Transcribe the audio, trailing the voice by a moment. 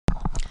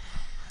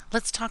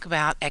Let's talk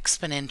about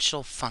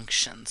exponential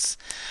functions.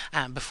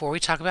 Before we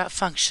talk about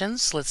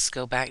functions, let's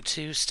go back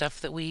to stuff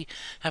that we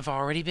have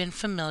already been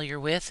familiar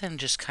with and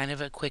just kind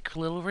of a quick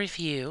little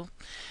review.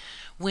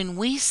 When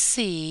we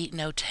see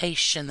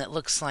notation that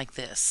looks like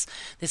this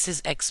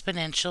is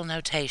exponential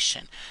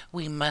notation.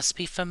 We must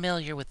be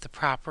familiar with the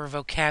proper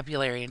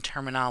vocabulary and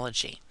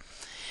terminology.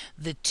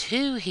 The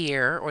 2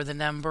 here, or the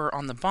number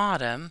on the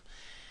bottom,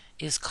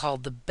 is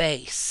called the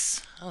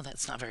base. Oh,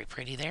 that's not very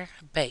pretty there.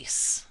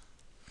 Base.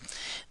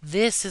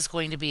 This is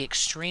going to be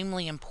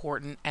extremely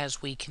important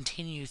as we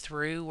continue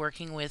through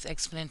working with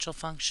exponential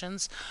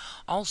functions.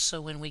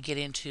 Also, when we get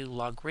into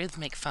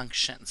logarithmic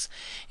functions,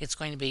 it's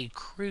going to be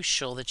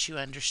crucial that you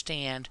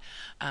understand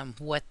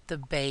what the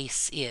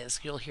base is.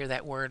 You'll hear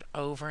that word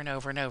over and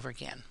over and over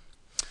again.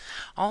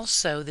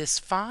 Also, this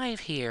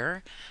 5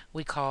 here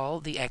we call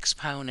the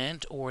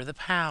exponent or the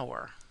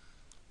power.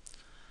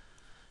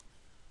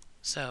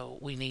 So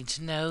we need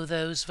to know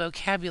those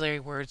vocabulary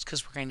words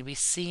because we're going to be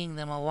seeing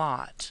them a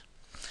lot.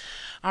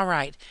 All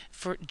right,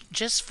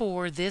 just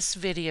for this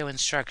video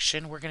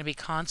instruction, we're going to be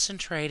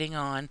concentrating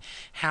on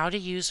how to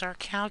use our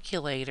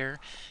calculator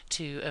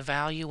to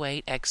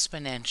evaluate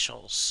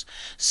exponentials.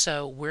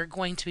 So we're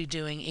going to be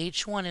doing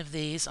each one of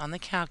these on the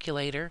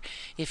calculator.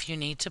 If you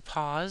need to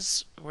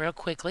pause real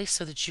quickly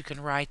so that you can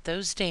write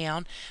those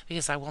down,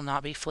 because I will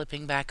not be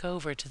flipping back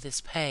over to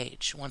this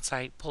page once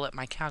I pull up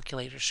my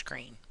calculator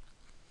screen.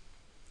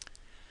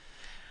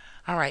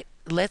 All right,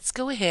 let's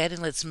go ahead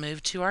and let's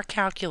move to our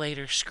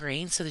calculator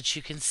screen so that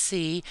you can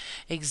see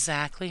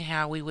exactly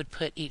how we would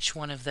put each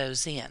one of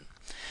those in.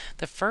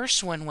 The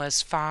first one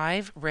was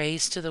 5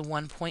 raised to the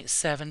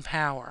 1.7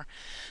 power.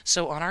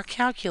 So on our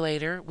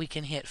calculator, we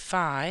can hit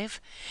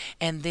 5,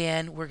 and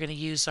then we're going to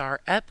use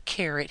our up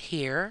caret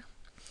here,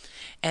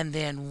 and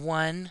then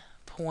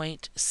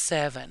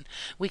 1.7.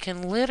 We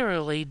can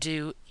literally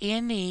do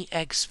any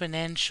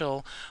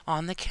exponential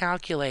on the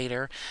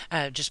calculator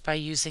just by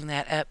using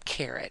that up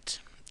caret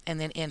and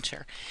then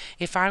enter.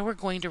 If I were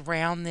going to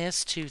round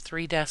this to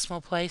 3 decimal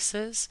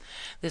places,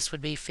 this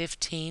would be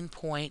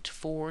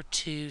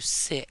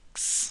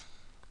 15.426.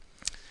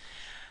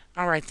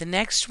 All right, the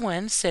next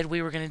one said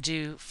we were going to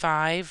do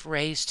 5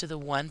 raised to the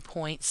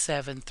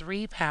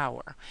 1.73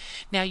 power.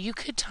 Now you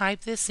could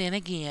type this in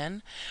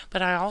again,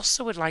 but I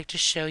also would like to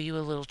show you a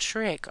little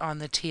trick on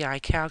the TI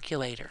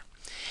calculator.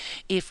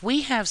 If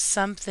we have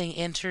something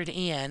entered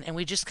in and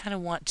we just kind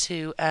of want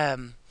to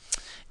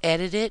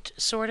edit it,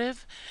 sort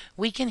of,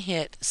 we can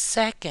hit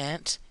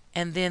second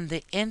and then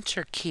the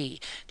enter key.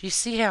 Do you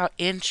see how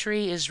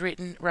entry is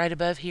written right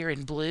above here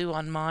in blue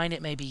on mine?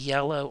 It may be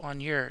yellow on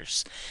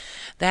yours.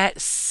 That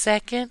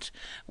second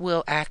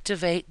will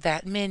activate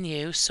that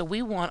menu, so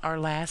we want our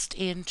last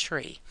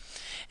entry.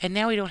 And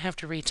now we don't have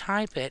to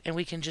retype it, and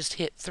we can just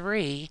hit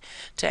 3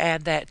 to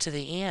add that to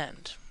the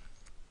end.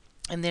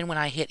 And then when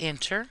I hit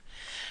enter,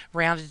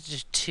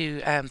 rounded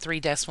to 3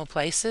 decimal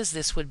places,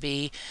 this would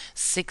be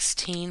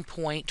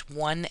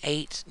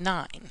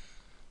 16.189.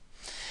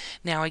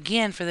 Now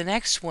again, for the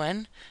next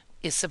one,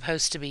 is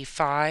supposed to be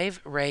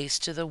 5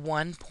 raised to the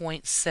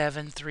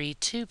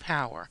 1.732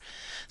 power.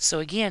 So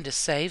again, to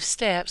save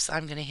steps,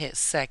 I'm going to hit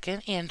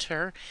second,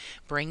 enter,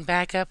 bring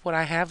back up what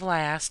I have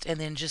last, and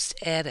then just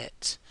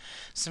edit.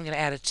 So I'm going to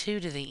add a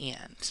 2 to the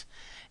end,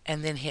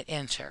 and then hit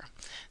enter.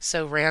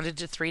 So rounded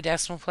to 3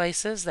 decimal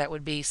places, that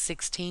would be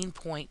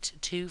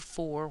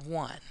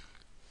 16.241.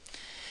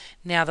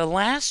 Now the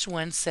last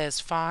one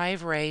says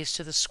 5 raised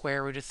to the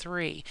square root of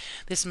 3.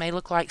 This may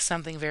look like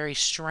something very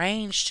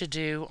strange to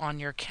do on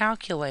your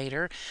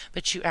calculator,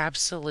 but you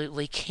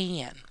absolutely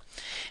can.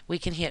 We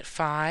can hit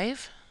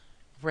 5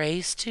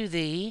 raised to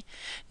the,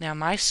 now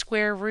my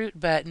square root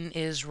button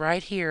is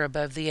right here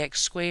above the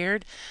x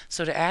squared,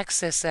 so to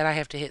access that I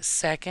have to hit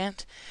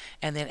second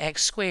and then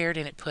x squared,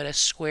 and it put a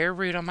square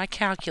root on my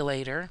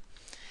calculator.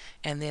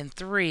 And then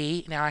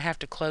 3, now I have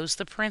to close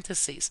the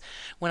parentheses.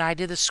 When I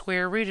did the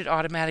square root, it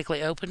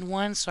automatically opened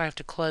one, so I have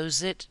to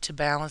close it to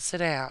balance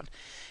it out.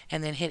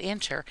 And then hit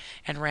enter,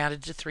 and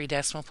rounded to 3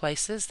 decimal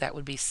places, that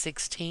would be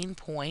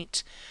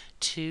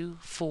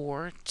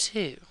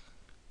 16.242.